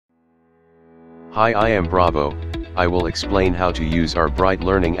Hi, I am Bravo. I will explain how to use our Bright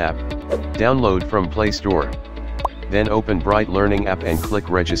Learning app. Download from Play Store. Then open Bright Learning app and click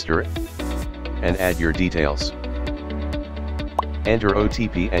register and add your details. Enter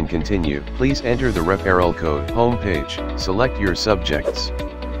OTP and continue. Please enter the referral code. Home page. Select your subjects.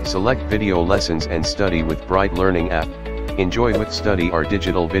 Select video lessons and study with Bright Learning app. Enjoy with study our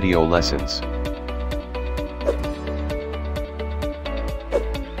digital video lessons.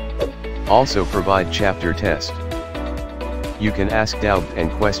 Also provide chapter test. You can ask doubt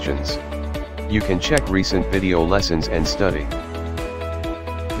and questions. You can check recent video lessons and study.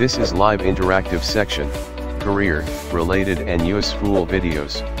 This is live interactive section, career, related and useful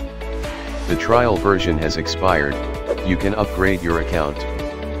videos. The trial version has expired. You can upgrade your account.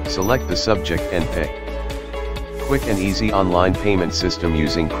 Select the subject and pay. Quick and easy online payment system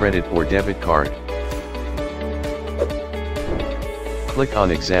using credit or debit card. Click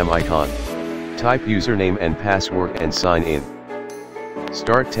on exam icon. Type username and password and sign in.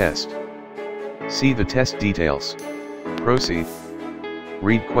 Start test. See the test details. Proceed.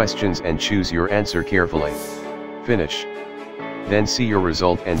 Read questions and choose your answer carefully. Finish. Then see your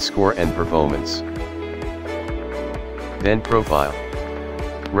result and score and performance. Then profile.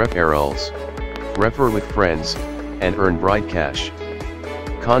 Referrals. Refer with friends, and earn Bright Cash.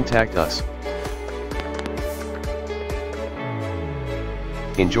 Contact us.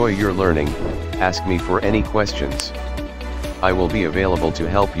 Enjoy your learning. Ask me for any questions. I will be available to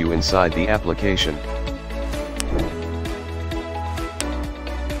help you inside the application.